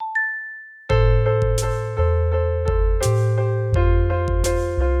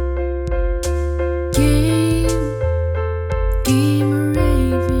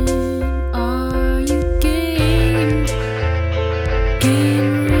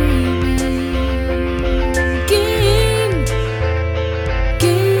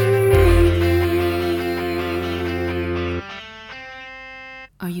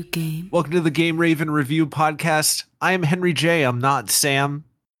Welcome to the Game Raven Review Podcast. I am Henry J. I'm not Sam.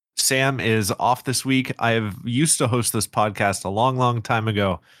 Sam is off this week. I have used to host this podcast a long, long time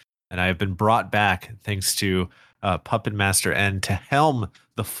ago, and I have been brought back thanks to Puppet Master N to helm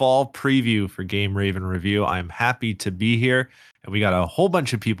the fall preview for Game Raven Review. I'm happy to be here, and we got a whole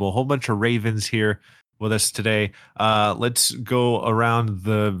bunch of people, a whole bunch of Ravens here with us today. Let's go around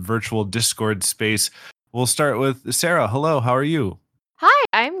the virtual Discord space. We'll start with Sarah. Hello, how are you? Hi,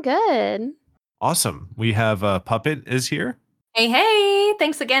 I'm good. Awesome. We have Puppet is here. Hey.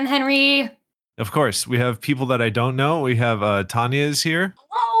 Thanks again, Henry. Of course. We have people that I don't know. We have Tanya is here.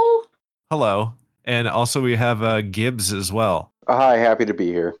 Hello. Hello. And also we have Gibbs as well. Hi, happy to be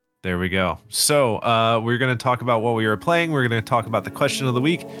here. There we go. So we're going to talk about what we were playing. We're going to talk about the question of the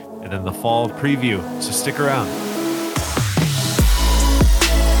week and then the fall preview. So stick around.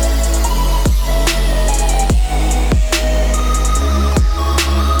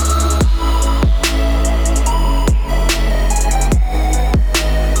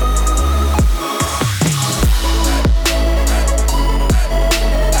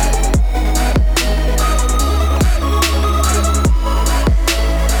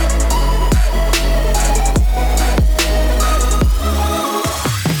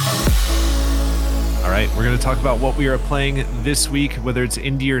 We're going to talk about what we are playing this week, whether it's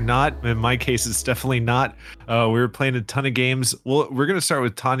indie or not. In my case, it's definitely not. We're playing a ton of games. Well, we're going to start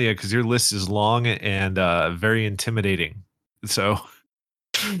with Tanya because your list is long and very intimidating. So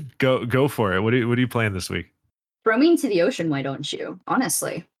go for it. What are you playing this week? Throw me into the ocean, why don't you?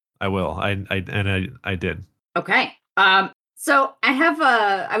 Honestly. I will. I did. Okay. So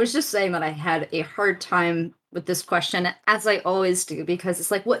I was just saying that I had a hard time with this question, as I always do, because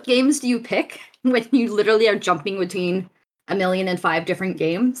it's like, what games do you pick when you literally are jumping between 1,000,005 different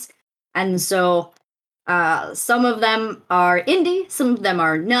games? And so some of them are indie, some of them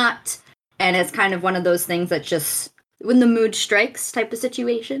are not, and it's kind of one of those things that just, when the mood strikes type of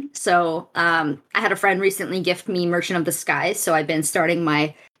situation. So I had a friend recently gift me Merchant of the Skies, so I've been starting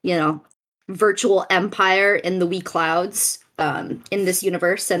my, virtual empire in the wee clouds in this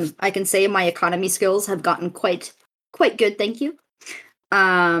universe, and I can say my economy skills have gotten quite good, thank you.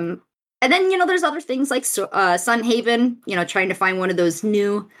 And then, there's other things like Sunhaven, trying to find one of those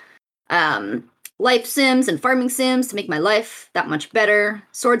new life sims and farming sims to make my life that much better.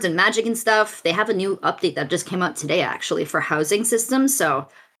 Swords and Magic and stuff. They have a new update that just came out today, actually, for housing systems, so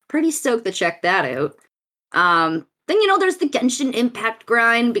pretty stoked to check that out. Then, there's the Genshin Impact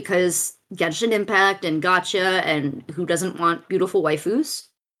grind, because Genshin Impact and Gacha, and who doesn't want beautiful waifus?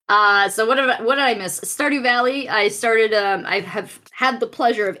 So what did I miss? Stardew Valley. I started. I have had the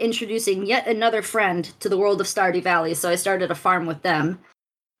pleasure of introducing yet another friend to the world of Stardew Valley, so I started a farm with them.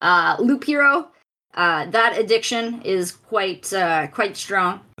 Loop Hero. That addiction is quite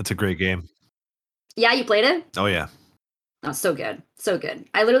strong. That's a great game. Yeah, you played it? Oh yeah. Oh, so good, so good.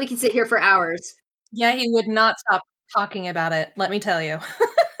 I literally can sit here for hours. Yeah, he would not stop talking about it. Let me tell you.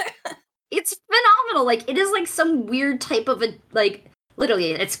 It's phenomenal. Like, it is like some weird type of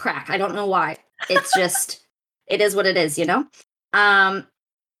literally, it's crack. I don't know why. It's just, it is what it is, And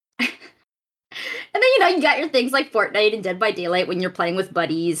then, you got your things like Fortnite and Dead by Daylight when you're playing with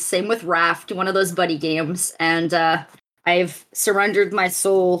buddies. Same with Raft, one of those buddy games. And I've surrendered my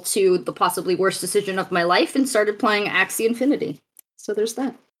soul to the possibly worst decision of my life and started playing Axie Infinity. So there's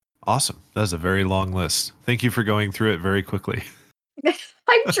that. Awesome. That's a very long list. Thank you for going through it very quickly.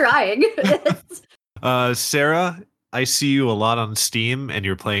 I'm trying. Sarah, I see you a lot on Steam, and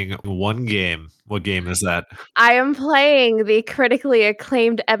you're playing one game. What game is that? I am playing the critically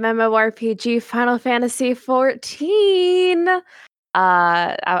acclaimed MMORPG Final Fantasy XIV.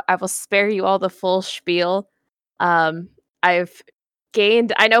 I will spare you all the full spiel. I've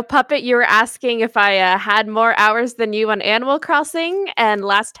gained. I know, Puppet, you were asking if I had more hours than you on Animal Crossing, and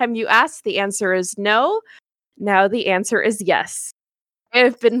last time you asked, the answer is no. Now the answer is yes.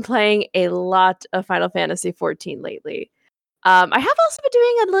 I've been playing a lot of Final Fantasy XIV lately. I have also been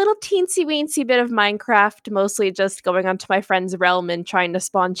doing a little teensy-weensy bit of Minecraft, mostly just going onto my friend's realm and trying to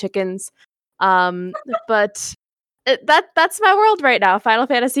spawn chickens. But that's my world right now. Final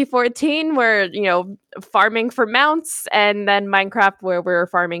Fantasy XIV, where, farming for mounts, and then Minecraft, where we're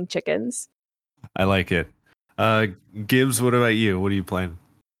farming chickens. I like it. Gibbs, what about you? What are you playing?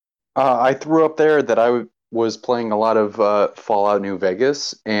 I threw up there that I was playing a lot of Fallout New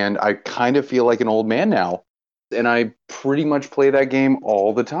Vegas, and I kind of feel like an old man now. And I pretty much play that game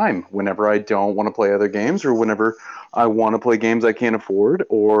all the time, whenever I don't want to play other games, or whenever I want to play games I can't afford,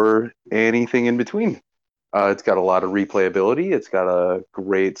 or anything in between. It's got a lot of replayability, it's got a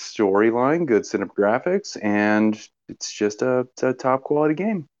great storyline, good cinematographics, and it's just a top quality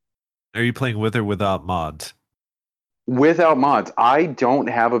game. Are you playing with or without mods? Without mods. I don't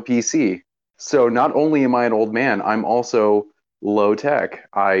have a PC. So not only am I an old man, I'm also low tech.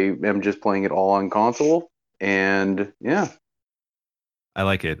 I am just playing it all on console. And yeah. I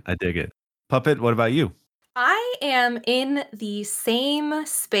like it. I dig it. Puppet, what about you? I am in the same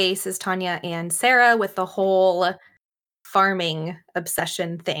space as Tanya and Sarah with the whole farming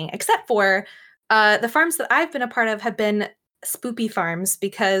obsession thing, except for the farms that I've been a part of have been spoopy farms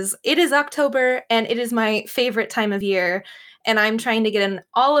because it is October and it is my favorite time of year. And I'm trying to get in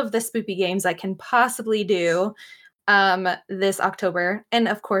all of the spoopy games I can possibly do this October. And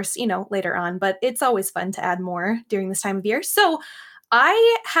of course, later on, but it's always fun to add more during this time of year. So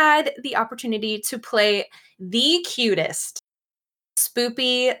I had the opportunity to play the cutest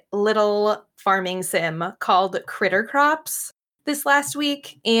spoopy little farming sim called Critter Crops this last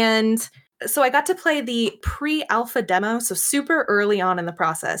week. And so I got to play the pre-alpha demo, so super early on in the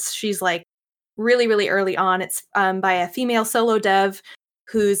process. She's like really, really early on. It's by a female solo dev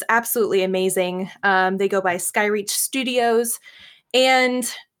who's absolutely amazing. They go by Skyreach Studios. And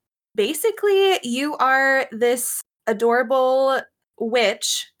basically, you are this adorable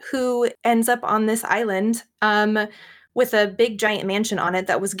witch who ends up on this island with a big giant mansion on it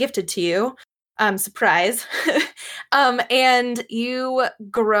that was gifted to you. Surprise. And you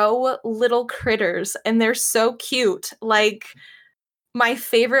grow little critters, and they're so cute. Like, my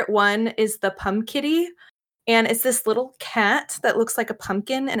favorite one is the Pumpkitty, and it's this little cat that looks like a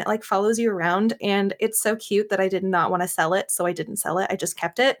pumpkin, and it like follows you around, and it's so cute that I did not want to sell it, so I didn't sell it. I just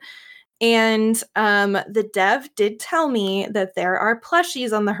kept it. And the dev did tell me that there are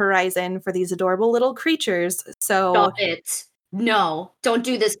plushies on the horizon for these adorable little creatures. So Stop it. No, don't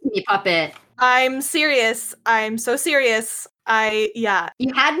do this to me, Puppet. I'm serious. I'm so serious. Yeah.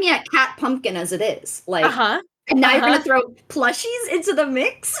 You had me at Cat Pumpkin as it is. Like, Uh-huh. and now you're gonna throw plushies into the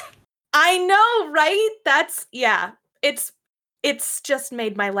mix? I know, right? Yeah. It's just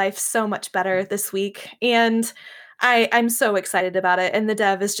made my life so much better this week. And I'm so excited about it. And the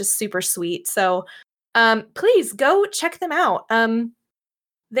dev is just super sweet. So please go check them out.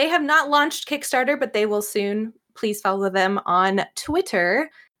 They have not launched Kickstarter, but they will soon. Please follow them on Twitter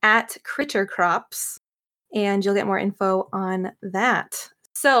at CritterCrops, and you'll get more info on that.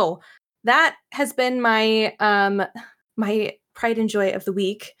 So that has been my my pride and joy of the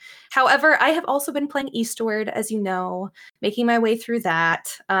week. However, I have also been playing Eastward, as you know, making my way through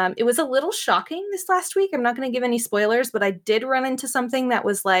that. It was a little shocking this last week. I'm not going to give any spoilers, but I did run into something that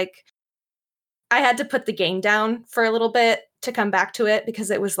was like, I had to put the game down for a little bit to come back to it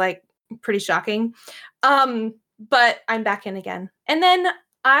because it was like pretty shocking. But I'm back in again. And then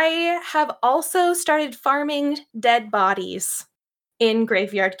I have also started farming dead bodies in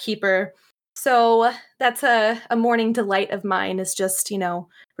Graveyard Keeper. So that's a morning delight of mine, is just,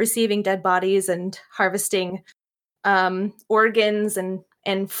 receiving dead bodies and harvesting organs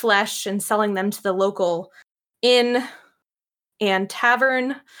and flesh and selling them to the local inn and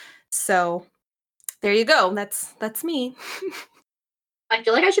tavern. So there you go. That's me. I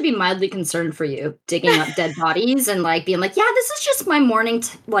feel like I should be mildly concerned for you, digging up dead bodies and like being like, yeah, this is just my morning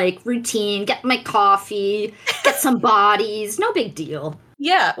routine. Get my coffee, get some bodies, no big deal.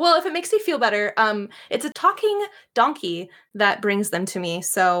 Yeah, well, if it makes you feel better, it's a talking donkey that brings them to me.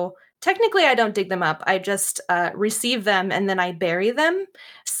 So technically, I don't dig them up. I just receive them and then I bury them.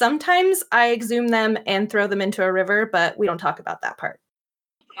 Sometimes I exhume them and throw them into a river, but we don't talk about that part.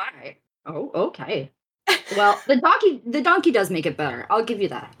 Why? Oh, okay. Well, the donkey does make it better. I'll give you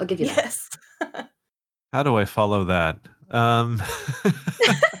that. Yes. How do I follow that?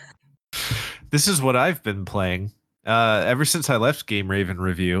 This is what I've been playing. Ever since I left Game Raven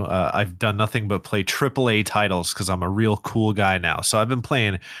Review, I've done nothing but play AAA titles because I'm a real cool guy now. So I've been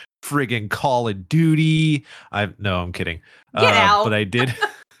playing friggin' Call of Duty. No, I'm kidding. Get out. But I did.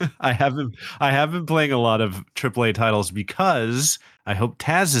 I have been playing a lot of AAA titles because I hope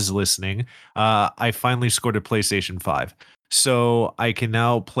Taz is listening. I finally scored a PlayStation 5. So I can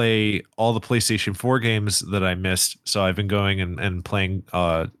now play all the PlayStation 4 games that I missed. So I've been going and playing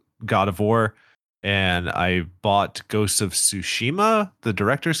God of War, and I bought Ghost of Tsushima, the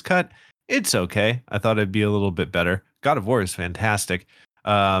director's cut. It's okay. I thought it'd be a little bit better. God of War is fantastic.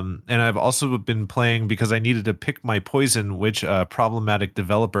 And I've also been playing because I needed to pick my poison, which problematic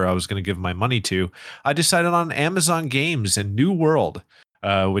developer I was going to give my money to. I decided on Amazon Games and New World,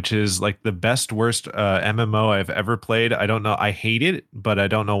 which is like the best, worst MMO I've ever played. I don't know. I hate it, but I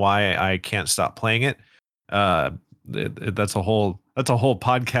don't know why I can't stop playing it. That's a whole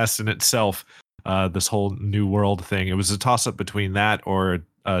podcast in itself. This whole New World thing. It was a toss up between that or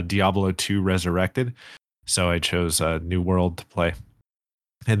Diablo 2 Resurrected. So I chose New World to play.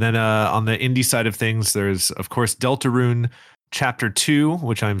 And then on the indie side of things, there's, of course, Deltarune Chapter 2,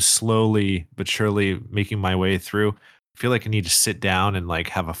 which I'm slowly but surely making my way through. I feel like I need to sit down and like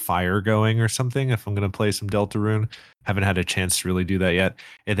have a fire going or something if I'm going to play some Deltarune. Haven't had a chance to really do that yet.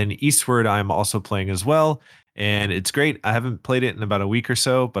 And then Eastward, I'm also playing as well. And it's great. I haven't played it in about a week or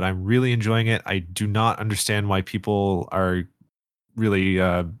so, but I'm really enjoying it. I do not understand why people are really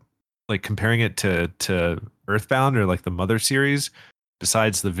like comparing it to Earthbound or like the Mother series.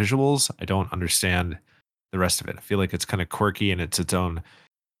 Besides the visuals, I don't understand the rest of it. I feel like it's kind of quirky and it's its own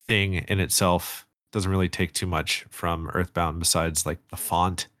thing in itself. Doesn't really take too much from Earthbound besides like the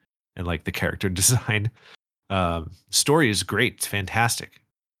font and like the character design. Story is great. It's fantastic.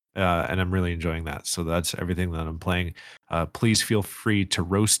 And I'm really enjoying that. So that's everything that I'm playing. Please feel free to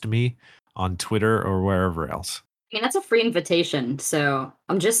roast me on Twitter or wherever else. I mean, that's a free invitation, so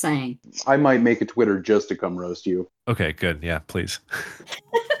I'm just saying. I might make a Twitter just to come roast you. Okay, good. Yeah, please.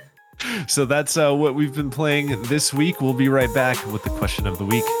 So that's what we've been playing this week. We'll be right back with the question of the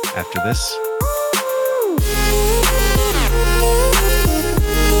week after this.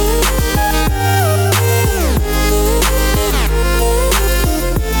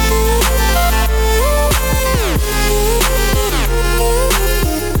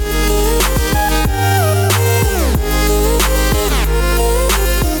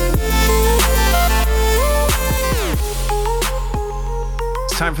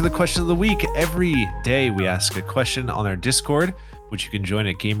 Time for the question of the week. Every day we ask a question on our Discord, which you can join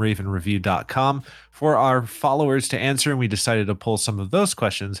at GameRavenReview.com for our followers to answer. And we decided to pull some of those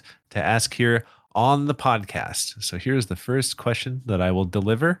questions to ask here on the podcast. So here's the first question that I will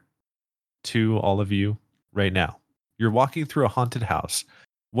deliver to all of you right now. You're walking through a haunted house.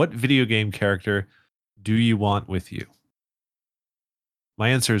 What video game character do you want with you? My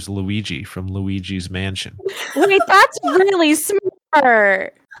answer is Luigi from Luigi's Mansion. Wait, that's really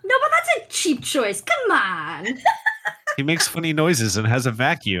smart. No, but that's a cheap choice. Come on. He makes funny noises and has a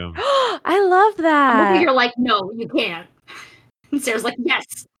vacuum. I love that. You're like, no, you can't. And Sarah's like,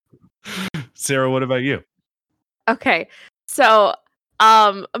 yes. Sarah, what about you? Okay, so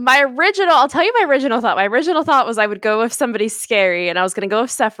I'll tell you my original thought. My original thought was I would go with somebody scary, and I was going to go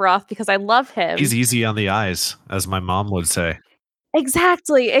with Sephiroth because I love him. He's easy on the eyes, as my mom would say.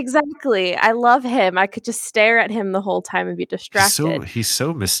 Exactly. I love him. I could just stare at him the whole time and be distracted. He's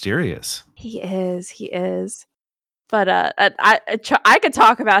so mysterious. He is. But I could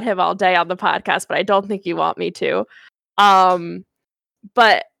talk about him all day on the podcast, but I don't think you want me to.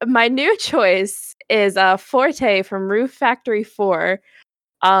 But my new choice is Forte from Roof Factory 4.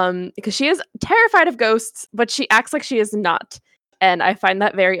 Because she is terrified of ghosts, but she acts like she is not. And I find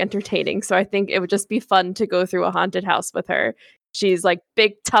that very entertaining. So I think it would just be fun to go through a haunted house with her. She's like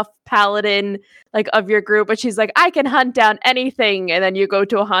big, tough paladin, like of your group, but she's like, I can hunt down anything. And then you go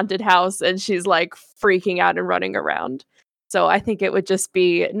to a haunted house and she's like freaking out and running around. So I think it would just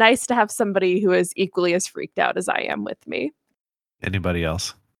be nice to have somebody who is equally as freaked out as I am with me. Anybody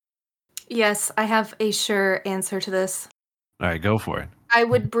else? Yes, I have a sure answer to this. All right, go for it. I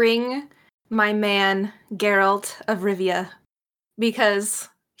would bring my man, Geralt of Rivia, because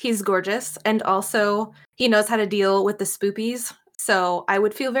he's gorgeous and also he knows how to deal with the spoopies. So I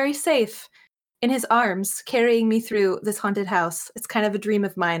would feel very safe in his arms, carrying me through this haunted house. It's kind of a dream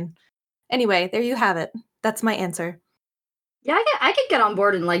of mine. Anyway, there you have it. That's my answer. Yeah, I could get on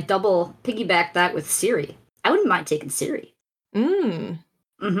board and like double piggyback that with Ciri. I wouldn't mind taking Ciri.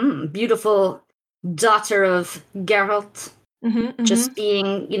 Beautiful daughter of Geralt. Just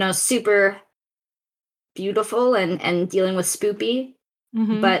being, super beautiful and dealing with spoopy.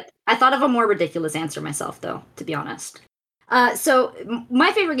 But I thought of a more ridiculous answer myself, though, to be honest. So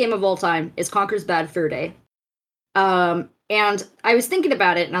my favorite game of all time is Conker's Bad Fur Day. And I was thinking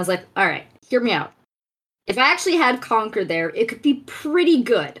about it, and I was like, all right, hear me out. If I actually had Conker there, it could be pretty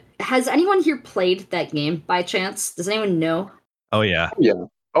good. Has anyone here played that game by chance? Does anyone know? Oh, yeah. Yeah.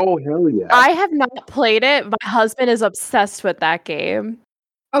 Oh, hell yeah. I have not played it. My husband is obsessed with that game.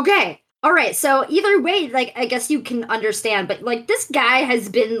 Okay. All right. So either way, like, I guess you can understand, but like this guy has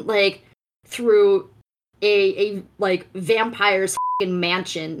been like through a like vampire's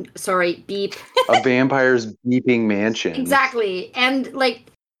mansion. Sorry, beep. A vampire's beeping mansion. Exactly. And like,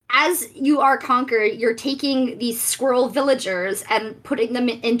 as you are Conker, you're taking these squirrel villagers and putting them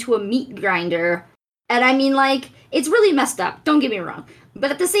into a meat grinder. And I mean, like, it's really messed up. Don't get me wrong.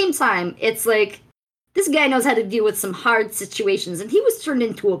 But at the same time, it's like, this guy knows how to deal with some hard situations, and he was turned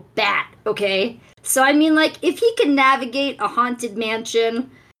into a bat, okay? So, I mean, like, if he can navigate a haunted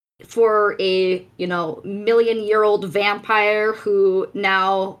mansion for a, million-year-old vampire who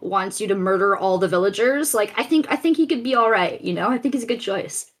now wants you to murder all the villagers. Like, I think he could be all right, I think he's a good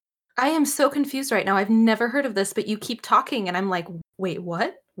choice. I am so confused right now. I've never heard of this, but you keep talking and I'm like, wait,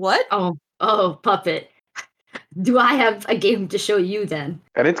 what? What? Oh, Puppet. Do I have a game to show you then?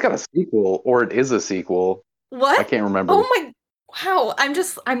 And it's got a sequel, or it is a sequel. What? I can't remember. Oh my, wow.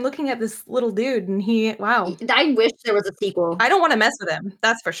 I'm looking at this little dude and wow. I wish there was a sequel. I don't want to mess with him.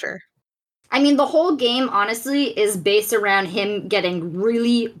 That's for sure. I mean, the whole game, honestly, is based around him getting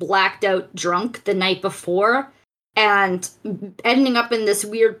really blacked out drunk the night before and ending up in this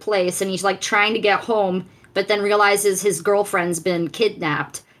weird place. And he's like trying to get home, but then realizes his girlfriend's been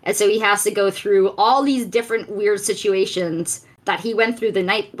kidnapped. And so he has to go through all these different weird situations that he went through the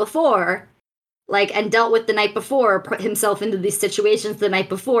night before, and dealt with the night before, put himself into these situations the night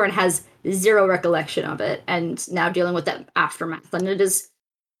before, and has zero recollection of it, and now dealing with that aftermath. And it is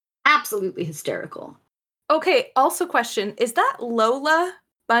absolutely hysterical. Okay, also question, is that Lola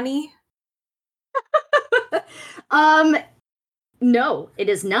Bunny? No, it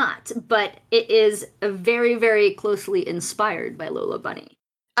is not, but it is very, very closely inspired by Lola Bunny.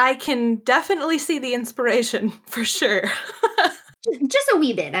 I can definitely see the inspiration, for sure. Just a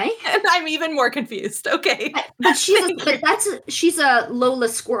wee bit, eh? And I'm even more confused. Okay. But she's a Lola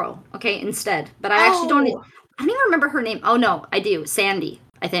squirrel, okay, instead. But I actually don't even remember her name. Oh no, I do. Sandy,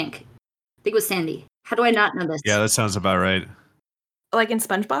 I think. I think it was Sandy. How do I not know this? Yeah, that sounds about right. Like in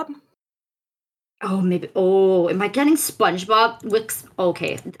SpongeBob? Oh, maybe. Oh, am I getting SpongeBob?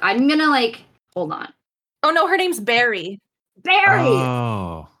 Okay, I'm gonna hold on. Oh no, her name's Barry. Barry!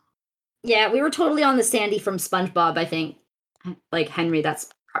 Oh. Yeah, we were totally on the Sandy from SpongeBob, I think. Henry, that's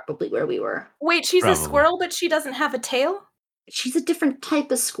probably where we were. Wait, she's a squirrel, but she doesn't have a tail? She's a different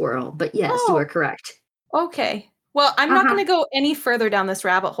type of squirrel, but yes, you are correct. Okay. Well, I'm not going to go any further down this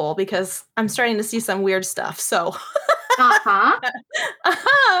rabbit hole because I'm starting to see some weird stuff, so.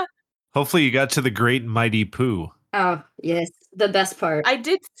 Hopefully you got to the Great and Mighty Pooh. Oh, yes. The best part. I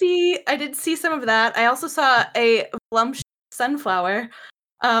did see some of that. I also saw a voluptuous sunflower.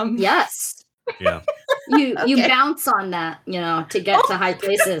 Yes. Yeah. You bounce on that, to get to high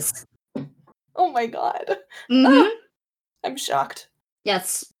places. Oh my god. Mm-hmm. I'm shocked.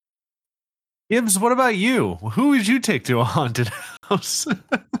 Yes. Gibbs, what about you? Who would you take to a haunted house?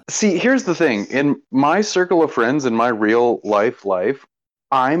 See, here's the thing. In my circle of friends, in my real life,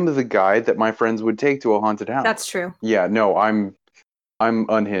 I'm the guy that my friends would take to a haunted house. That's true. Yeah, no, I'm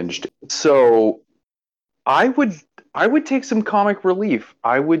unhinged. So I would take some comic relief.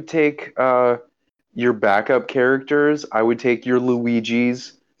 I would take your backup characters. I would take your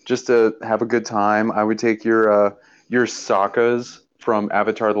Luigis just to have a good time. I would take your Sokkas from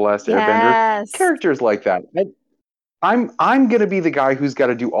Avatar: The Last Airbender. Characters like that. I'm gonna be the guy who's got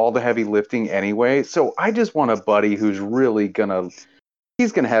to do all the heavy lifting anyway. So I just want a buddy who's really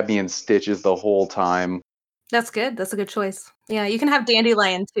he's gonna have me in stitches the whole time. That's good. That's a good choice. Yeah, you can have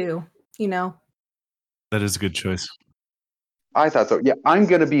Dandelion too. That is a good choice. I thought so. Yeah, I'm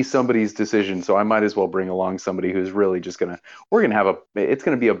gonna be somebody's decision, so I might as well bring along somebody who's really just it's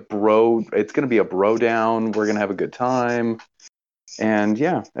gonna be a bro down. We're gonna have a good time. And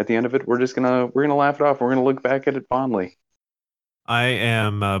yeah, at the end of it, we're gonna laugh it off. We're gonna look back at it fondly. I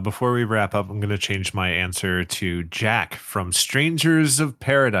am. Before we wrap up, I'm going to change my answer to Jack from Strangers of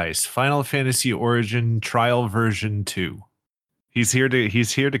Paradise, Final Fantasy Origin Trial Version 2. He's here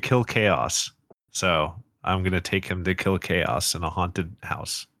to kill chaos. So I'm going to take him to kill chaos in a haunted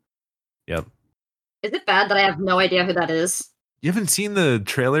house. Yep. Is it bad that I have no idea who that is? You haven't seen the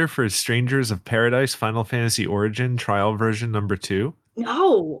trailer for Strangers of Paradise, Final Fantasy Origin Trial Version number 2?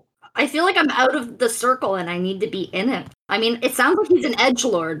 No. I feel like I'm out of the circle and I need to be in it. I mean, it sounds like he's an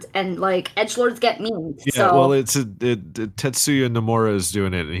edgelord, and edgelords get mean. Yeah, well, Tetsuya Nomura is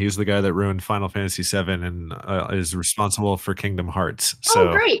doing it, and he's the guy that ruined Final Fantasy VII and is responsible for Kingdom Hearts.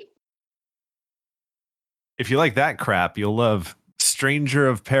 So, great! If you like that crap, you'll love Stranger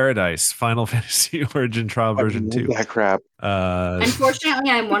of Paradise, Final Fantasy Origin Trial Version 2. That crap.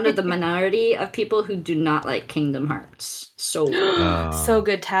 Unfortunately, I'm one of the minority of people who do not like Kingdom Hearts. So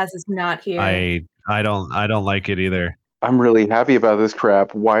good. Taz is not here. I don't like it either. I'm really happy about this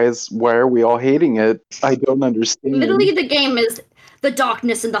crap. Why are we all hating it? I don't understand. Literally, the game is the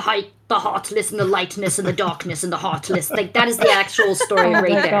darkness and the height, the heartless and the lightness and the darkness and the heartless. That is the actual story right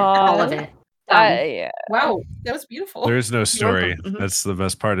there. God. All of it. Yeah. Wow, that was beautiful. There is no story. Mm-hmm. That's the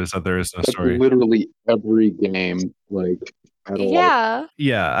best part, is that there is no story. Literally every game, at all. Yeah.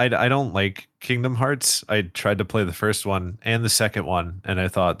 Yeah, I don't like Kingdom Hearts. I tried to play the first one and the second one, and I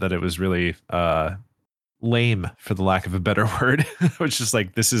thought that it was really lame, for the lack of a better word. Which is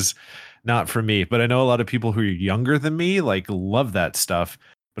like, this is not for me. But I know a lot of people who are younger than me like love that stuff.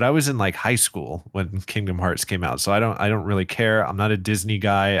 But I was in like high school when Kingdom Hearts came out, so I don't really care. I'm not a Disney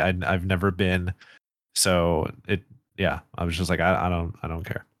guy. I've never been. So I was just like, I don't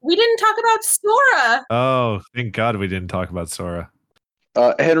care. We didn't talk about Sora. Oh, thank God we didn't talk about Sora.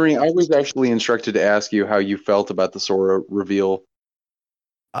 Henry, I was actually instructed to ask you how you felt about the Sora reveal.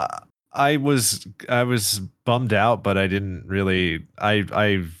 I was bummed out, but I didn't really.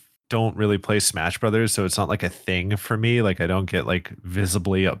 I don't really play Smash Brothers, so it's not like a thing for me. Like I don't get like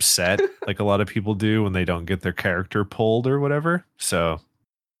visibly upset like a lot of people do when they don't get their character pulled or whatever. So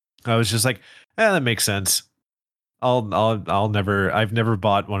I was just like, that makes sense. I've never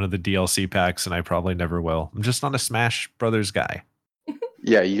bought one of the DLC packs, and I probably never will. I'm just not a Smash Brothers guy.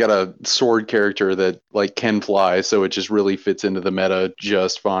 Yeah, you got a sword character that like can fly, so it just really fits into the meta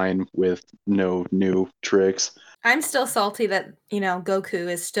just fine with no new tricks. I'm still salty that, Goku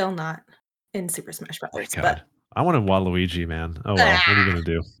is still not in Super Smash Oh my Brothers. God. But I want a Waluigi, man. Oh well, what are you gonna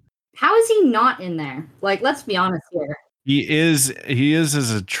do? How is he not in there? Like, let's be honest here. He is as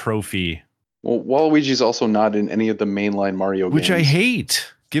a trophy, Well, Waluigi's also not in any of the mainline Mario games. which I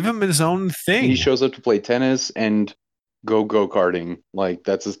hate. Give him his own thing. He shows up to play tennis and go-karting. Like,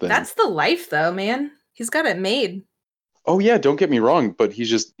 that's his thing. that's the life, though, man. He's got it made. Oh yeah, don't get me wrong, but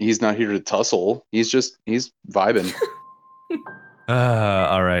he's not here to tussle. He's vibing.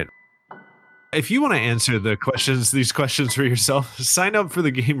 All right. If you want to answer these questions for yourself, sign up for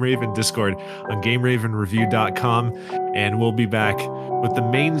the Game Raven Discord on GameRavenReview.com, and we'll be back with the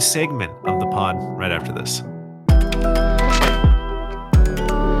main segment of the pod right after this.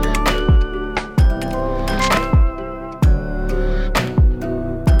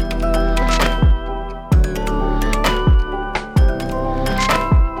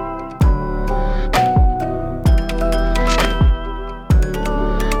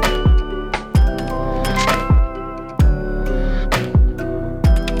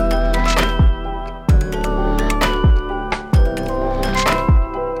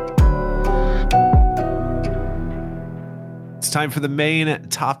 Time for the main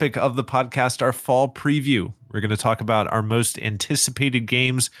topic of the podcast, our fall preview. We're going to talk about our most anticipated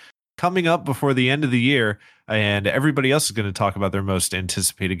games coming up before the end of the year, and everybody else is going to talk about their most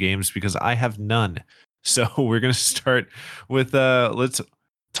anticipated games because I have none. So we're going to start with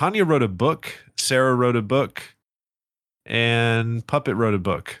Tanya wrote a book, Sarah wrote a book, and Puppet wrote a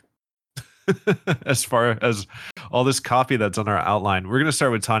book. As far as all this copy that's on our outline, we're going to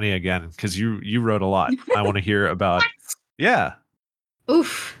start with Tanya again because you wrote a lot. I want to hear about. Yeah.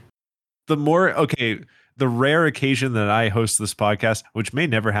 Oof. The rare occasion that I host this podcast, which may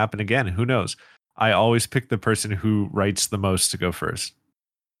never happen again, who knows? I always pick the person who writes the most to go first.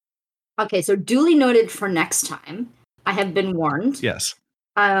 Okay, so duly noted for next time. I have been warned. Yes.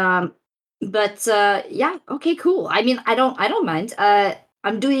 Yeah, okay, cool. I mean, I don't mind.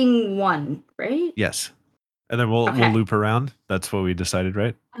 I'm doing one, right? Yes. And then we'll loop around. That's what we decided,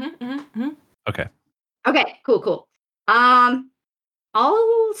 right? Okay. Okay, cool.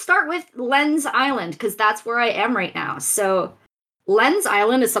 I'll start with Lens Island because that's where I am right now. So Lens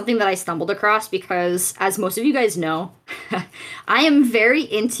Island is something that I stumbled across because, as most of you guys know, I am very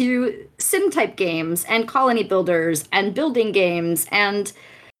into sim type games and colony builders and building games and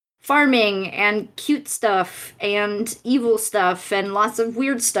farming and cute stuff and evil stuff and lots of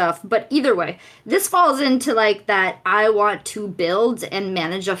weird stuff. But either way, this falls into like that I want to build and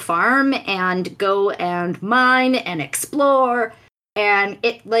manage a farm and go and mine and explore. And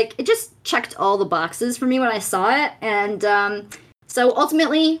it just checked all the boxes for me when I saw it. And so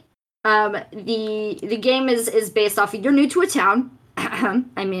ultimately, the game is based off of you're new to a town.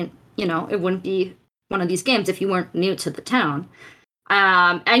 I mean, it wouldn't be one of these games if you weren't new to the town.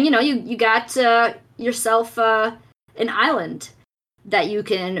 And you got yourself an island that you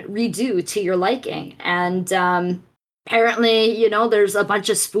can redo to your liking. And apparently, there's a bunch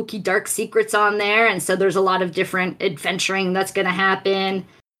of spooky dark secrets on there, and so there's a lot of different adventuring that's going to happen.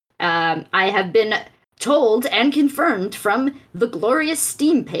 I have been told and confirmed from the glorious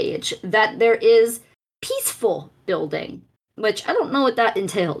Steam page that there is peaceful building, which I don't know what that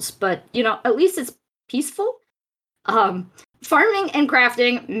entails, but at least it's peaceful. Farming and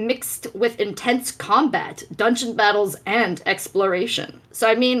crafting mixed with intense combat, dungeon battles, and exploration. So,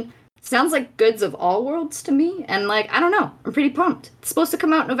 I mean, sounds like goods of all worlds to me. And, I don't know. I'm pretty pumped. It's supposed to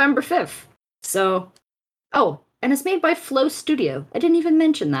come out November 5th. So, and it's made by Flow Studio. I didn't even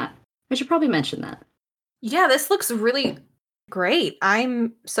mention that. I should probably mention that. Yeah, this looks really great.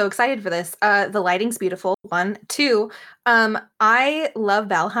 I'm so excited for this. The lighting's beautiful. 1, 2. I love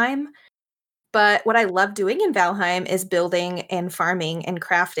Valheim. But what I love doing in Valheim is building and farming and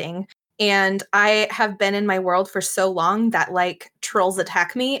crafting. And I have been in my world for so long that like trolls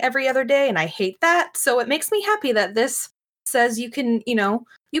attack me every other day, and I hate that. So it makes me happy that this says you can,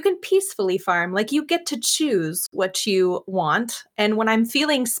 you can peacefully farm. Like you get to choose what you want. And when I'm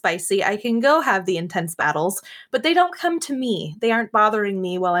feeling spicy, I can go have the intense battles, but they don't come to me. They aren't bothering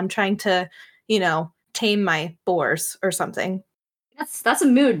me while I'm trying to, tame my boars or something. That's a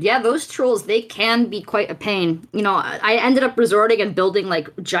mood. Yeah, those trolls, they can be quite a pain. I ended up resorting and building like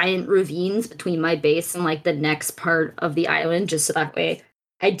giant ravines between my base and like the next part of the island, just so that way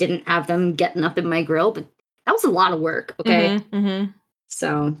I didn't have them getting up in my grill. But that was a lot of work. Okay.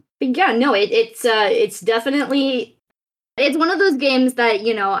 So, but yeah, no, it's definitely, it's one of those games that,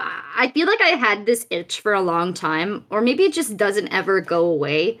 I feel like I had this itch for a long time, or maybe it just doesn't ever go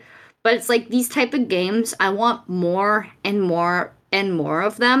away. But it's like these type of games, I want more and more and more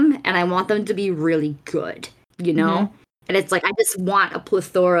of them, and I want them to be really good, And it's like I just want a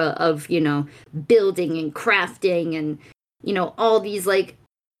plethora of, building and crafting and, all these like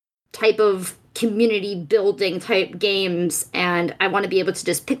type of community building type games, and I want to be able to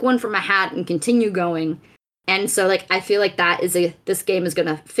just pick one from a hat and continue going. And so like I feel like this game is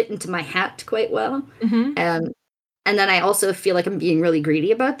gonna fit into my hat quite well. And then I also feel like I'm being really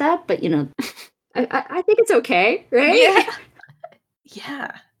greedy about that, but I think it's okay, right? Yeah.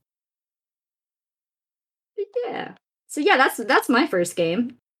 Yeah. Yeah. So yeah, that's my first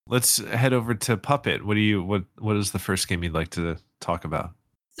game. Let's head over to Puppet. What is the first game you'd like to talk about?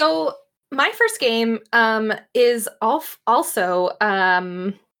 So my first game is also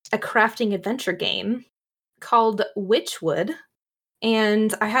a crafting adventure game called Witchwood.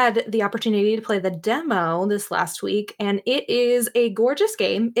 And I had the opportunity to play the demo this last week, and it is a gorgeous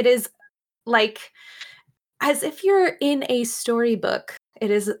game. It is like as if you're in a storybook. It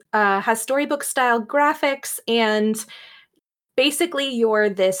is has storybook style graphics, and basically you're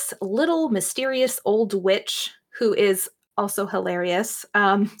this little mysterious old witch who is also hilarious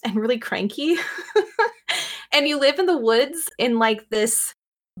and really cranky. And you live in the woods in like this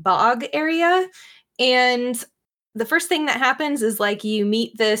bog area, and the first thing that happens is like you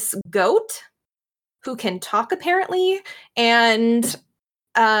meet this goat who can talk apparently, and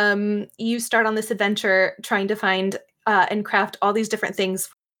you start on this adventure trying to find and craft all these different things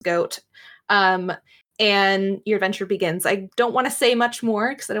for the goat. And your adventure begins. I don't want to say much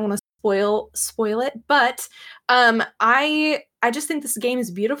more because I don't want to spoil it, but I just think this game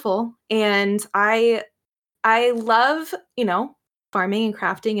is beautiful, and I love, farming and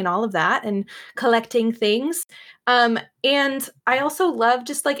crafting and all of that and collecting things. And I also love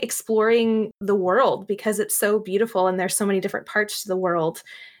just like exploring the world because it's so beautiful and there's so many different parts to the world.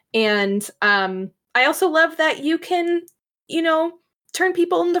 And I also love that you can, turn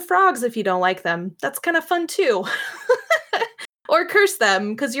people into frogs if you don't like them. That's kind of fun too. Or curse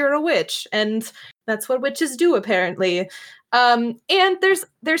them because you're a witch, and that's what witches do apparently. And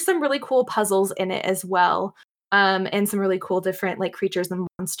there's some really cool puzzles in it as well. And some really cool different like creatures and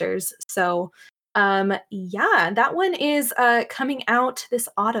monsters. So yeah, that one is coming out this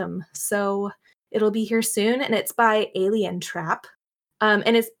autumn. So it'll be here soon, and it's by Alien Trap.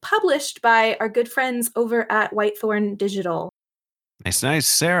 And it's published by our good friends over at Whitethorn Digital. Nice.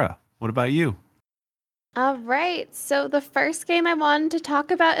 Sarah, what about you? All right. So the first game I wanted to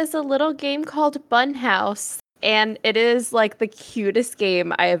talk about is a little game called Bunhouse. And it is like the cutest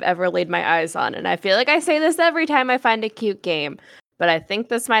game I have ever laid my eyes on. And I feel like I say this every time I find a cute game. But I think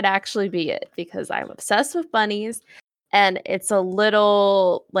this might actually be it because I'm obsessed with bunnies. And it's a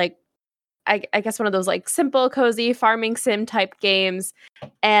little like, I guess one of those like simple, cozy farming sim type games.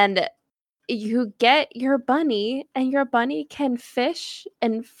 And you get your bunny and your bunny can fish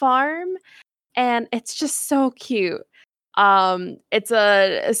and farm. And it's just so cute. It's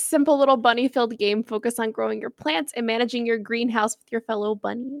a simple little bunny-filled game focused on growing your plants and managing your greenhouse with your fellow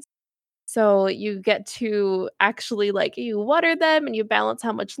bunnies. So you get to actually like you water them and you balance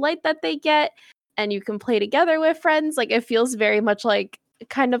how much light that they get, and you can play together with friends. Like it feels very much like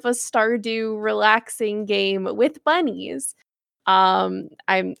kind of a Stardew relaxing game with bunnies. I'm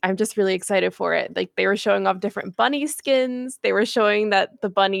just really excited for it. Like they were showing off different bunny skins. They were showing that the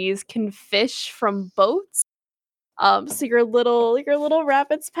bunnies can fish from boats. So your little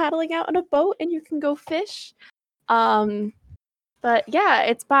rabbits paddling out in a boat and you can go fish. But yeah,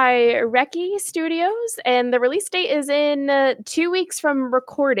 it's by Reki Studios, and the release date is in 2 weeks from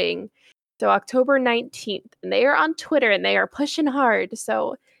recording, so October 19th. And they are on Twitter and they are pushing hard.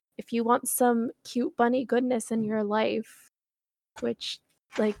 So if you want some cute bunny goodness in your life, which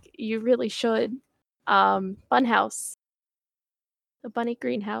like you really should, Bunhouse, the bunny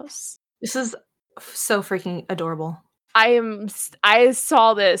greenhouse. This is so freaking adorable. I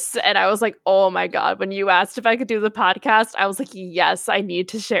saw this and I was like, oh my God. When you asked if I could do the podcast, I was like, yes, I need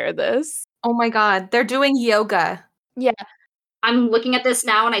to share this. Oh my God, they're doing yoga. Yeah. I'm looking at this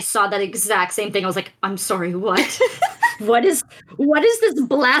now and I saw that exact same thing. I was like, I'm sorry, what? what is this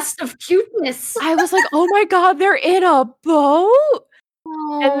blast of cuteness? I was like, oh my God, they're in a boat.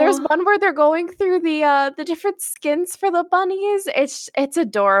 And there's one where they're going through the different skins for the bunnies. It's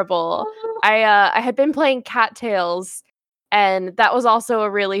adorable. I had been playing Cattails, and that was also a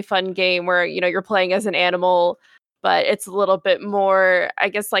really fun game where you're playing as an animal, but it's a little bit more, I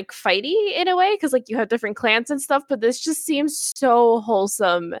guess, like fighty in a way because like you have different clans and stuff. But this just seems so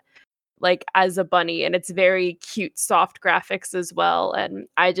wholesome, like as a bunny, and it's very cute, soft graphics as well. And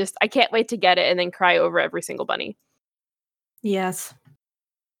I can't wait to get it and then cry over every single bunny. Yes.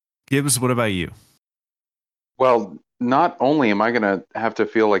 Gibbs, what about you? Well, not only am I going to have to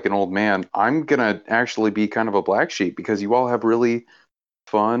feel like an old man, I'm going to actually be kind of a black sheep because you all have really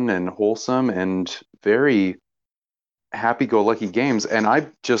fun and wholesome and very happy-go-lucky games. And I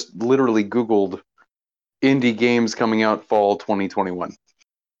just literally Googled indie games coming out fall 2021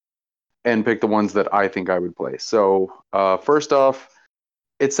 and picked the ones that I think I would play. So first off,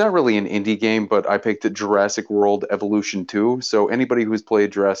 it's not really an indie game, but I picked Jurassic World Evolution 2. So anybody who's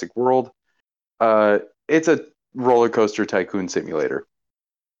played Jurassic World, it's a roller coaster tycoon simulator.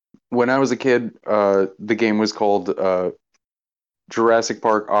 When I was a kid, the game was called Jurassic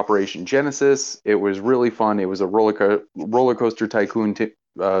Park Operation Genesis. It was really fun. It was a roller coaster tycoon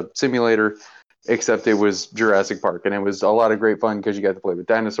simulator, except it was Jurassic Park, and it was a lot of great fun because you got to play with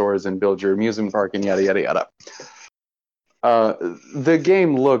dinosaurs and build your amusement park and yada yada yada. The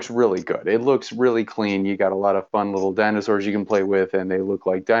game looks really good. It looks really clean. You got a lot of fun little dinosaurs you can play with, and they look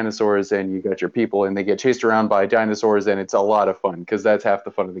like dinosaurs, and you got your people, and they get chased around by dinosaurs, and it's a lot of fun because that's half the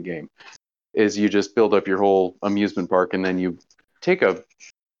fun of the game, is you just build up your whole amusement park, and then you take a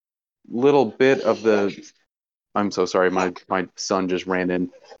little bit of the... I'm so sorry, my son just ran in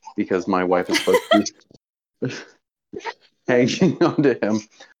because my wife is supposed to be hanging on to him.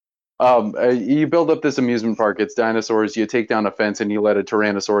 You build up this amusement park. It's dinosaurs. You take down a fence and you let a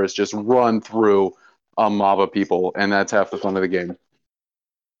Tyrannosaurus just run through a mob of people, and that's half the fun of the game.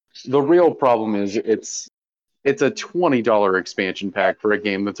 The real problem is it's a $20 expansion pack for a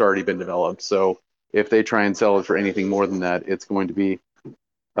game that's already been developed. So if they try and sell it for anything more than that, it's going to be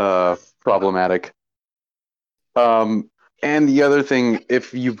problematic. And the other thing,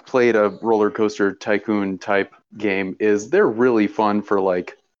 if you've played a roller coaster tycoon type game, is they're really fun for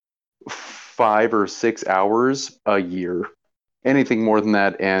like 5 or 6 hours a year. Anything more than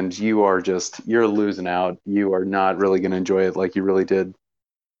that, and you're losing out. You are not really going to enjoy it like you really did.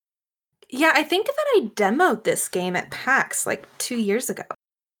 Yeah, I think that I demoed this game at PAX like 2 years ago.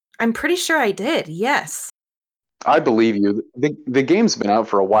 I'm pretty sure I did, yes. I believe you. The game's been out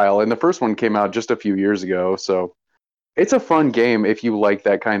for a while, and the first one came out just a few years ago, so it's a fun game if you like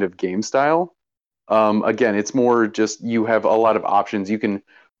that kind of game style. Again, it's more just you have a lot of options. You can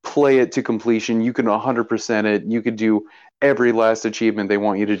play it to completion. You can 100% it. You could do every last achievement they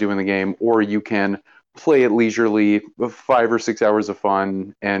want you to do in the game, or you can play it leisurely, 5 or 6 hours of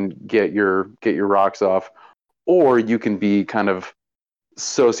fun, and get your rocks off. Or you can be kind of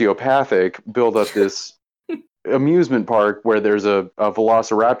sociopathic, build up this amusement park where there's a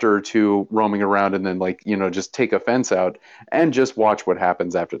velociraptor or two roaming around, and then just take a fence out and just watch what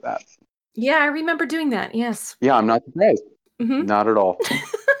happens after that. Yeah, I remember doing that, yes. Yeah, I'm not surprised. Mm-hmm. Not at all.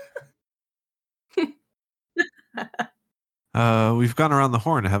 We've gone around the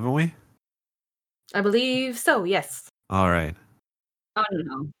horn, haven't we? I believe so, yes. All right. Oh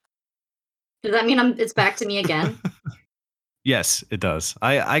no. Does that mean it's back to me again? Yes, it does.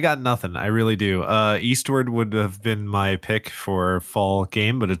 I got nothing. I really do. Eastward would have been my pick for fall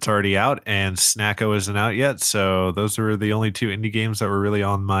game, but it's already out, and Snacko isn't out yet. So those were the only 2 indie games that were really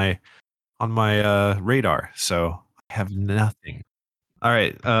on my radar. So I have nothing. All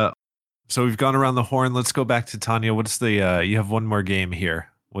right. So we've gone around the horn. Let's go back to Tanya. What's the you have one more game here.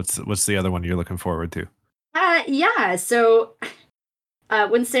 What's the other one you're looking forward to? Yeah. So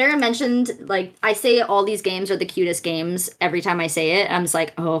when Sarah mentioned, like, I say all these games are the cutest games every time I say it, I'm just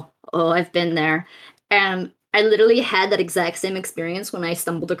like, oh, I've been there. And I literally had that exact same experience when I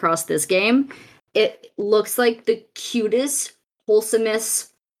stumbled across this game. It looks like the cutest, wholesomest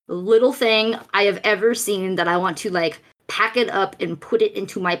little thing I have ever seen that I want to, like, pack it up and put it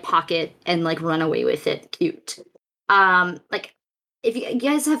into my pocket and, like, run away with it. Cute. Like, if you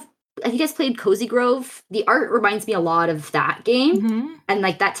guys have you guys played Cozy Grove? The art reminds me a lot of that game. Mm-hmm. And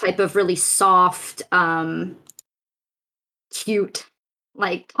like that type of really soft, cute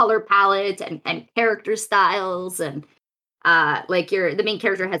like color palette and character styles, and like the main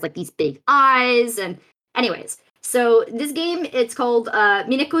character has like these big eyes. And anyways, so this game, it's called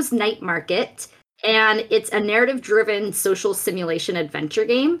Mineko's Night Market, and it's a narrative-driven social simulation adventure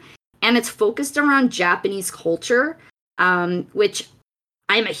game, and it's focused around Japanese culture, which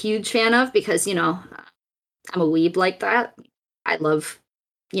I'm a huge fan of because, you know, I'm a weeb like that. I love,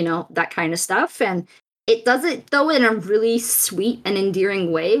 you know, that kind of stuff. And it does it, though, in a really sweet and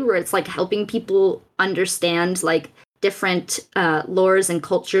endearing way where it's like helping people understand like different lores and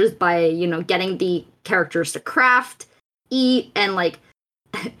cultures by, you know, getting the characters to craft, eat, and like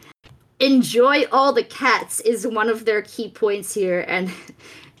enjoy all the cats is one of their key points here. And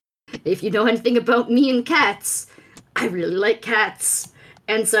if you know anything about me and cats, I really like cats.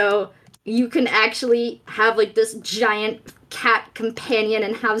 And so you can actually have like this giant cat companion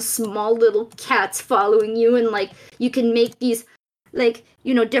and have small little cats following you, and like you can make these like,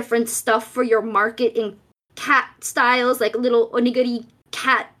 you know, different stuff for your market in cat styles, like little onigiri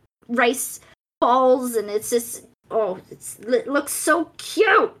cat rice balls, and it's just it looks so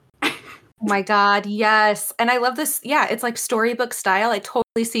cute. Oh my god, yes. And I love this. Yeah, it's like storybook style. I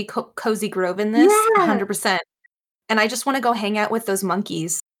totally see Cozy Grove in this. Yeah. 100%. And I just want to go hang out with those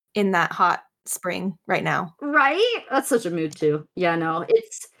monkeys in that hot spring right now. Right? That's such a mood too. Yeah, no.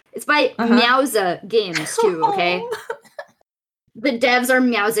 It's by Uh-huh. Meowza Games too, okay? The devs are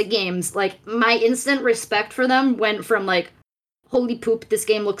Meowza Games. Like, my instant respect for them went from like, holy poop, this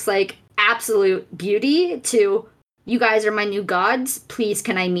game looks like absolute beauty, to you guys are my new gods. Please,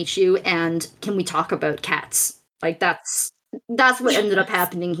 can I meet you and can we talk about cats? Like, that's what ended up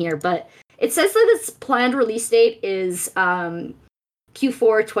happening here. But it says that its planned release date is Q4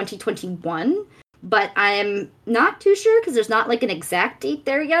 2021. But I'm not too sure because there's not like an exact date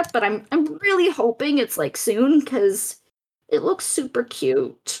there yet. But I'm really hoping it's like soon because it looks super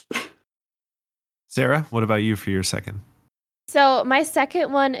cute. Sarah, what about you for your second? So my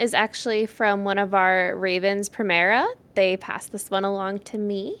second one is actually from one of our Ravens Primera. They passed this one along to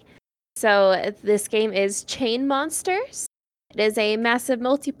me. So this game is Chain Monsters. It is a massive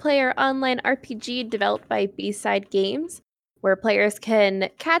multiplayer online RPG developed by B-Side Games, where players can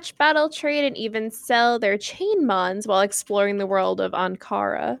catch, battle, trade, and even sell their chain mons while exploring the world of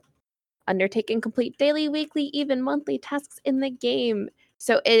Ankara, undertaking complete daily, weekly, even monthly tasks in the game.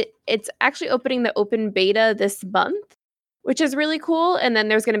 So it's actually opening the open beta this month, which is really cool. And then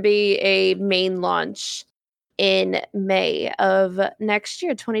there's going to be a main launch in May of next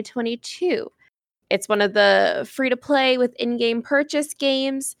year, 2022. It's one of the free-to-play with in-game purchase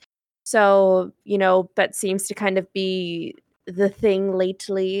games. So, you know, that seems to kind of be the thing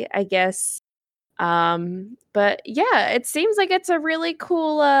lately, I guess. But yeah, it seems like it's a really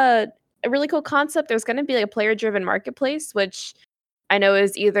cool concept. There's going to be like a player-driven marketplace, which I know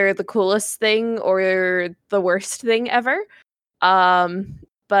is either the coolest thing or the worst thing ever.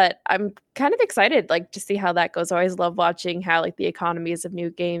 But I'm kind of excited, like, to see how that goes. I always love watching how like the economies of new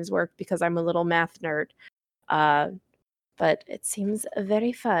games work because I'm a little math nerd. But it seems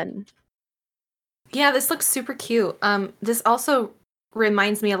very fun. Yeah, this looks super cute. This also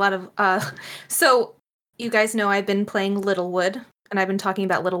reminds me a lot of so you guys know I've been playing Littlewood, and I've been talking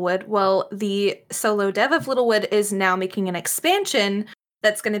about Littlewood. Well, the solo dev of Littlewood is now making an expansion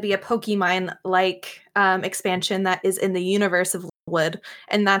that's going to be a Pokemon-like expansion that is in the universe of Littlewood,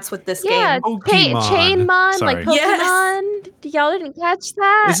 and that's what this Yeah, game. Pokemon. Chainmon, Sorry. like Pokemon. Yes. Y'all didn't catch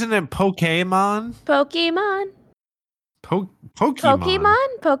that? Isn't it Pokemon? Pokemon?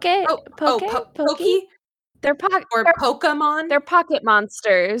 Pokemon. Pokey They're or Pokemon. They're pocket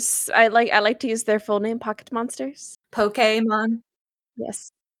monsters. I like to use their full name, pocket monsters. Pokemon.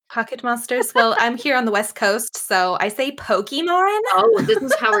 Yes. Pocket monsters. Well, I'm here on the West Coast, so I say Pokemon. Oh, this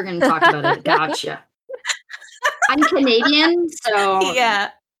is how we're going to talk about it. Gotcha. I'm Canadian, so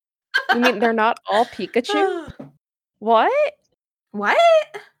Yeah. You mean they're not all Pikachu? What? What?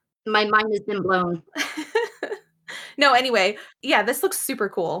 my mind has been blown. No, anyway, yeah, this looks super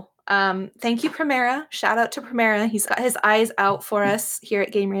cool. Thank you, Primera. Shout out to Primera. He's got his eyes out for us here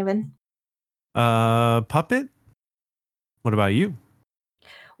at Game Raven. Puppet? What about you?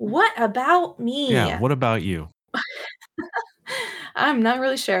 What about me? Yeah, what about you? I'm not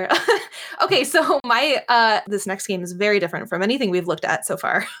really sure. Okay, so my this next game is very different from anything we've looked at so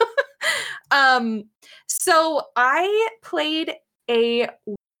far. So I played a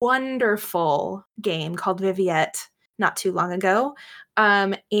wonderful game called Viviette not too long ago.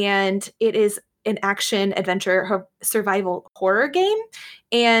 And it is an action adventure survival horror game.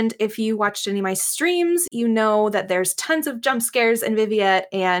 And if you watched any of my streams, you know that there's tons of jump scares in Viviette,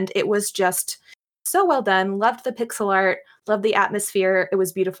 and it was just so well done. Loved the pixel art, Loved the atmosphere. It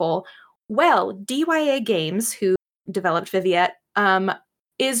was beautiful. Well, DYA Games, who developed Viviette,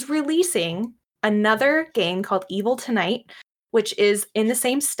 is releasing another game called Evil Tonight, which is in the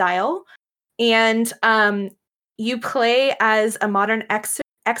same style. And you play as a modern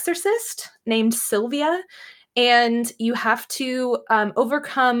exorcist named Sylvia, and you have to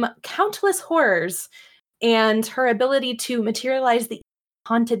overcome countless horrors and her ability to materialize the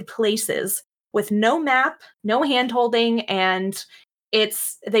haunted places with no map, no hand-holding, and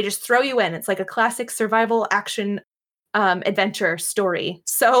they just throw you in. It's like a classic survival action adventure story.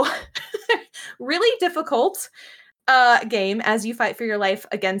 So really difficult game as you fight for your life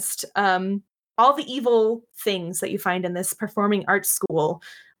against all the evil things that you find in this performing arts school.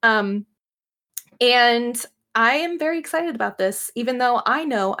 And I am very excited about this, even though I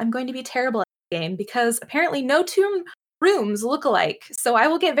know I'm going to be terrible at the game because apparently no two rooms look alike. So I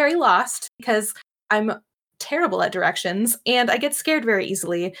will get very lost because I'm terrible at directions and I get scared very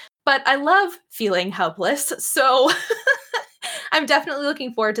easily. But I love feeling helpless. So I'm definitely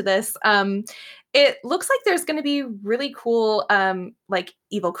looking forward to this. It looks like there's going to be really cool, like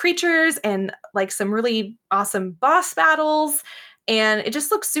evil creatures and like some really awesome boss battles. And it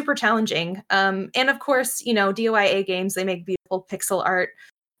just looks super challenging. And of course, you know, DYA Games, they make beautiful pixel art.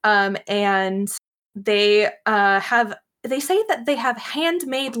 And they say that they have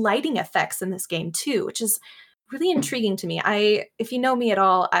handmade lighting effects in this game too, which is really intriguing to me. If you know me at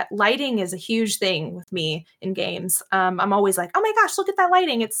all, lighting is a huge thing with me in games. I'm always like, oh my gosh, look at that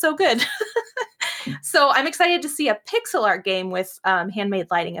lighting. It's so good. So I'm excited to see a pixel art game with handmade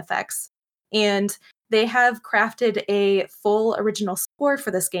lighting effects. And they have crafted a full original score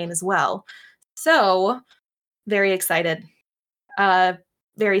for this game as well. So very excited.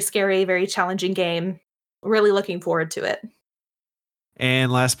 Very scary, very challenging game. Really looking forward to it.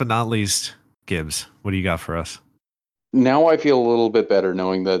 And last but not least, Gibbs, what do you got for us? Now I feel a little bit better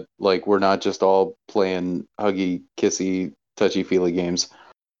knowing that like we're not just all playing huggy, kissy, touchy-feely games.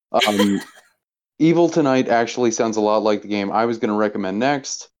 Evil Tonight actually sounds a lot like the game I was going to recommend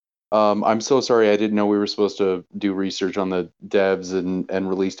next. I'm so sorry I didn't know we were supposed to do research on the devs and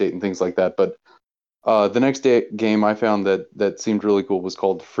release date and things like that. But the next game I found that seemed really cool was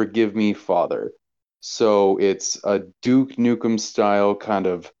called Forgive Me, Father. So it's a Duke Nukem style kind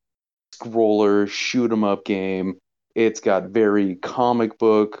of scroller shoot 'em up game. It's got very comic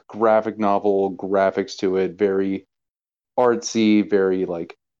book, graphic novel graphics to it, very artsy, very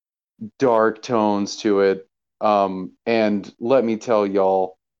like dark tones to it. And let me tell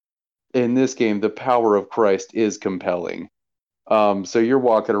y'all, in this game, the power of Christ is compelling. So you're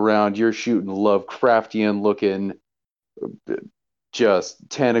walking around, you're shooting Lovecraftian looking just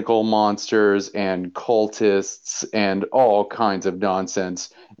tentacle monsters and cultists and all kinds of nonsense.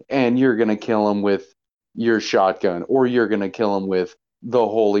 And you're going to kill them with your shotgun or you're going to kill them with the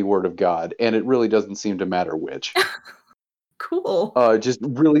holy word of God. And it really doesn't seem to matter which. Cool. Just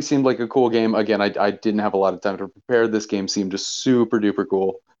really seemed like a cool game. Again, I didn't have a lot of time to prepare. This game seemed just super duper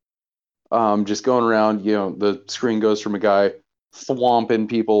cool. Just going around, you know, the screen goes from a guy thwomping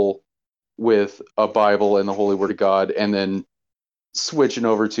people with a Bible and the Holy Word of God, and then switching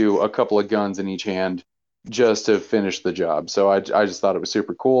over to a couple of guns in each hand just to finish the job. So I just thought it was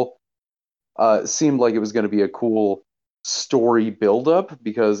super cool. Seemed like it was going to be a cool story buildup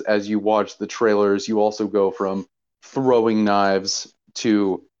because as you watch the trailers, you also go from throwing knives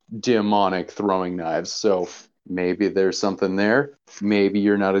to demonic throwing knives. So maybe there's something there. Maybe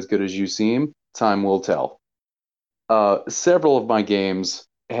you're not as good as you seem. Time will tell. Several of my games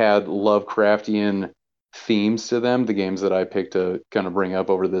had Lovecraftian themes to them, the games that I picked to kind of bring up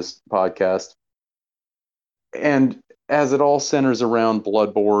over this podcast. And as it all centers around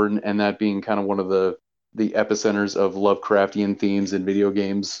Bloodborne and that being kind of one of the epicenters of Lovecraftian themes in video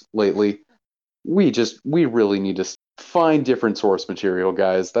games lately, we really need to find different source material,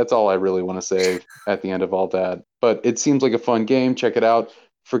 guys. That's all I really want to say at the end of all that. But it seems like a fun game. Check it out.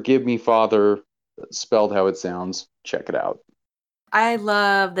 Forgive Me, Father, spelled how it sounds. Check it out. I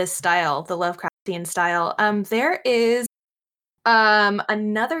love this style, the Lovecraftian style. There is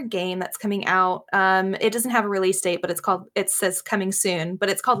another game that's coming out. It doesn't have a release date, but it says coming soon, but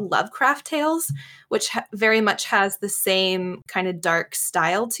it's called Lovecraft Tales, which very much has the same kind of dark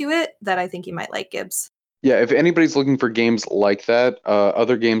style to it that I think you might like, Gibbs. Yeah, if anybody's looking for games like that,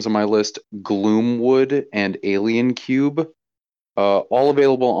 other games on my list, Gloomwood and Alien Cube, all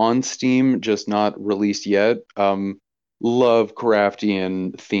available on Steam, just not released yet.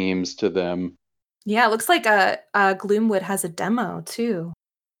 Lovecraftian themes to them. Yeah, it looks like Gloomwood has a demo too,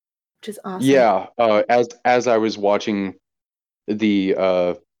 which is awesome. Yeah, as I was watching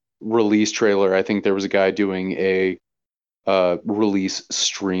the release trailer, I think there was a guy doing a release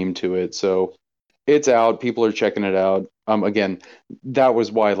stream to it. So it's out. People are checking it out. Again, that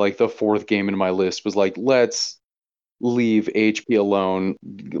was why like the fourth game in my list was like, let's leave HP alone.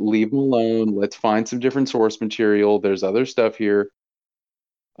 Leave them alone. Let's find some different source material. There's other stuff here.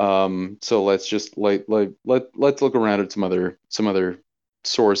 So let's just let's look around at some other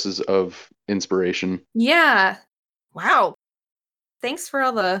sources of inspiration. Yeah. Wow. Thanks for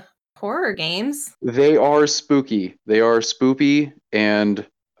all the horror games. They are spooky. They are spoopy, and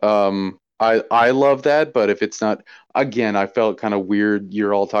I love that. But if it's not, again, I felt kind of weird.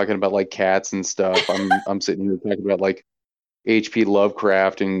 You're all talking about like cats and stuff. I'm sitting here talking about like H.P.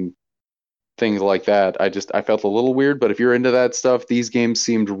 Lovecraft and things like that. I felt a little weird. But if you're into that stuff, these games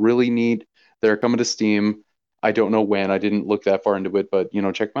seemed really neat. They're coming to Steam. I don't know when. I didn't look that far into it, but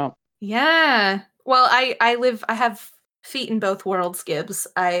check them out. Yeah. Well, I have feet in both worlds, Gibbs.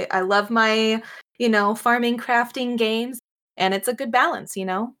 I love my, farming, crafting games, and it's a good balance,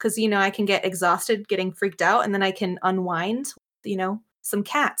 because, I can get exhausted getting freaked out, and then I can unwind, some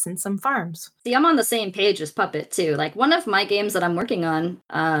cats and some farms. See, I'm on the same page as Puppet, too. Like, one of my games that I'm working on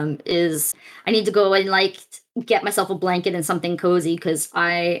is I need to go and, like, get myself a blanket and something cozy, because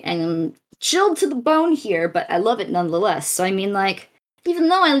I am chilled to the bone here, but I love it nonetheless. So, I mean, like, even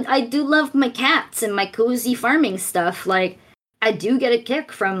though I do love my cats and my cozy farming stuff, like, I do get a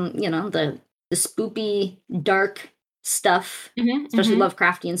kick from, the spoopy, dark stuff, especially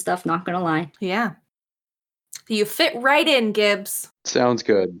Lovecraftian stuff, not gonna lie. Yeah. You fit right in, Gibbs. Sounds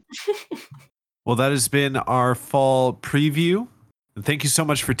good. Well, that has been our fall preview. And thank you so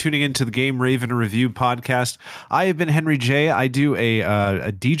much for tuning into the Game Raven Review podcast. I have been Henry J. I do a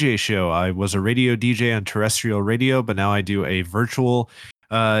DJ show. I was a radio DJ on terrestrial radio, but now I do a virtual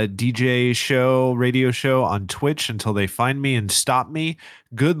DJ show, radio show on Twitch until they find me and stop me.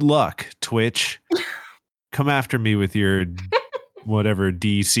 Good luck, Twitch. Come after me with your whatever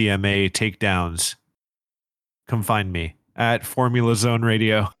DCMA takedowns. Come find me at Formula Zone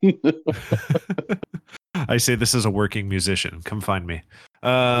Radio. I say this as a working musician. Come find me.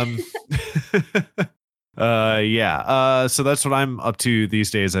 So that's what I'm up to these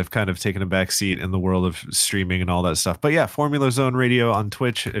days. I've kind of taken a back seat in the world of streaming and all that stuff. But yeah, Formula Zone Radio on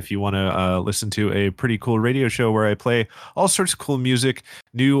Twitch if you want to listen to a pretty cool radio show where I play all sorts of cool music,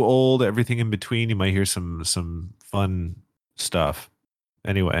 new, old, everything in between. You might hear some fun stuff.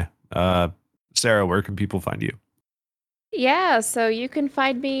 Anyway, Sarah, where can people find you? Yeah, so you can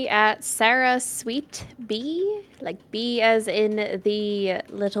find me at Sarah Sweet Bee, like bee as in the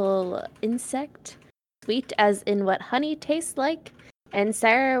little insect, sweet as in what honey tastes like, and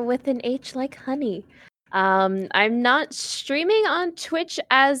Sarah with an H like honey. I'm not streaming on Twitch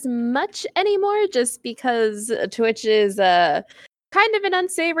as much anymore just because Twitch is kind of an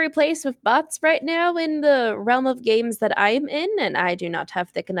unsavory place with bots right now in the realm of games that I'm in, and I do not have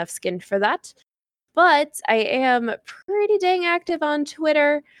thick enough skin for that. But I am pretty dang active on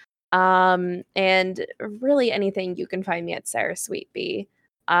Twitter, and really anything you can find me at Sarah Sweetbee.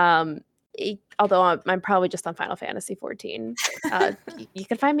 Although I'm probably just on Final Fantasy 14. You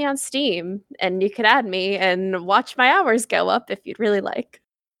can find me on Steam, and you can add me and watch my hours go up if you'd really like.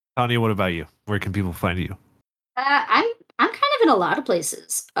 Tanya, what about you? Where can people find you? I'm kind of in a lot of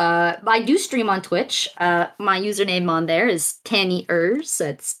places. I do stream on Twitch. My username on there is Tannyerz.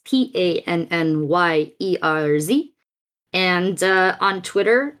 That's TANNYERZ. And on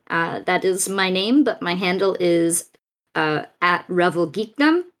Twitter, that is my name, but my handle is at Revel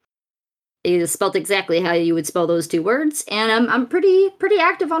Geekdom. It is spelled exactly how you would spell those two words, and I'm pretty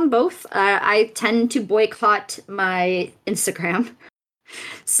active on both. I tend to boycott my Instagram,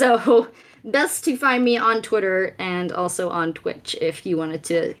 so best to find me on Twitter and also on Twitch if you wanted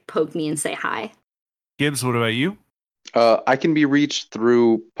to poke me and say hi. Gibbs, what about you? I can be reached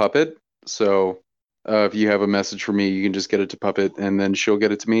through Puppet, so if you have a message for me, you can just get it to Puppet, and then she'll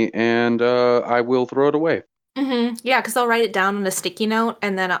get it to me, and I will throw it away. Yeah, because I'll write it down on a sticky note,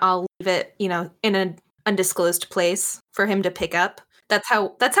 and then I'll leave it, in an undisclosed place for him to pick up. That's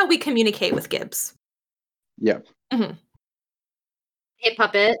how we communicate with Gibbs. Yeah. Mm-hmm. Hey,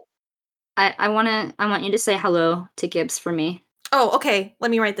 Puppet. I want you to say hello to Gibbs for me. Oh, okay.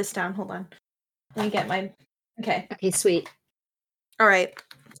 Let me write this down. Hold on. Let me get my. Okay. Okay, sweet. All right.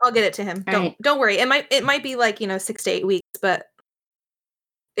 I'll get it to him. Don't worry. It might be like 6 to 8 weeks, but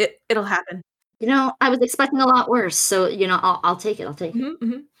it'll happen. I was expecting a lot worse, so I'll take it. I'll take it.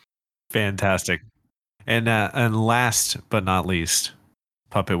 Mm-hmm. Fantastic. And last but not least,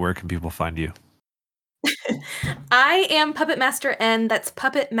 Puppet, where can people find you? I am Puppet Master N. That's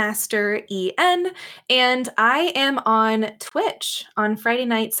Puppet Master EN. And I am on Twitch on Friday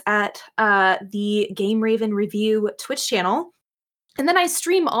nights at the Game Raven Review Twitch channel. And then I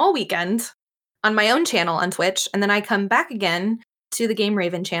stream all weekend on my own channel on Twitch. And then I come back again to the Game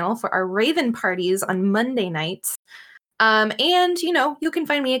Raven channel for our Raven parties on Monday nights. And, you know, you can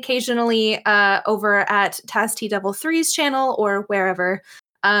find me occasionally over at TazT3's channel or wherever.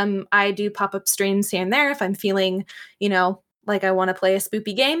 I do pop-up streams here and there if I'm feeling, you know, like I want to play a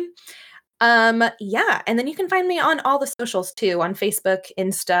spoopy game. Yeah, and then you can find me on all the socials too, on Facebook,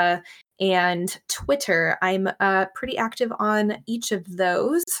 Insta, and Twitter. I'm pretty active on each of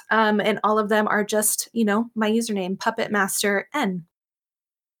those. And all of them are just, you know, my username, Puppet Master N.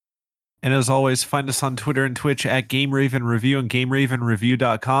 And as always, find us on Twitter and Twitch at Game Raven Review and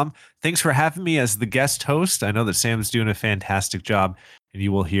GameRavenReview.com. Thanks for having me as the guest host. I know that Sam's doing a fantastic job, and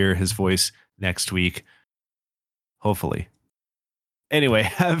you will hear his voice next week. Hopefully. Anyway,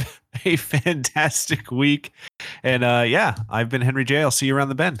 have a fantastic week. And yeah, I've been Henry J. I'll see you around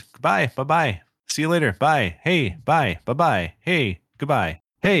the bend. Goodbye. Bye-bye. See you later. Bye. Hey. Bye. Bye-bye. Hey. Goodbye.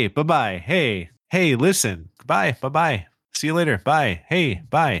 Hey. Bye-bye. Hey. Hey, listen. Goodbye. Bye-bye. See you later. Bye. Hey.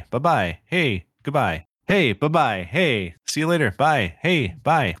 Bye. Bye-bye. Hey. Goodbye. Hey. Bye-bye. Hey. See you later. Bye. Hey.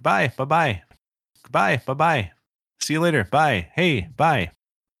 Bye. Bye. Bye-bye. Goodbye. Bye-bye. See you later. Bye. Hey. Bye.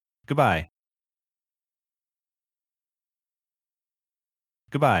 Goodbye.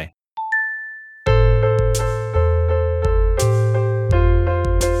 Goodbye.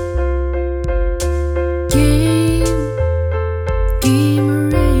 Game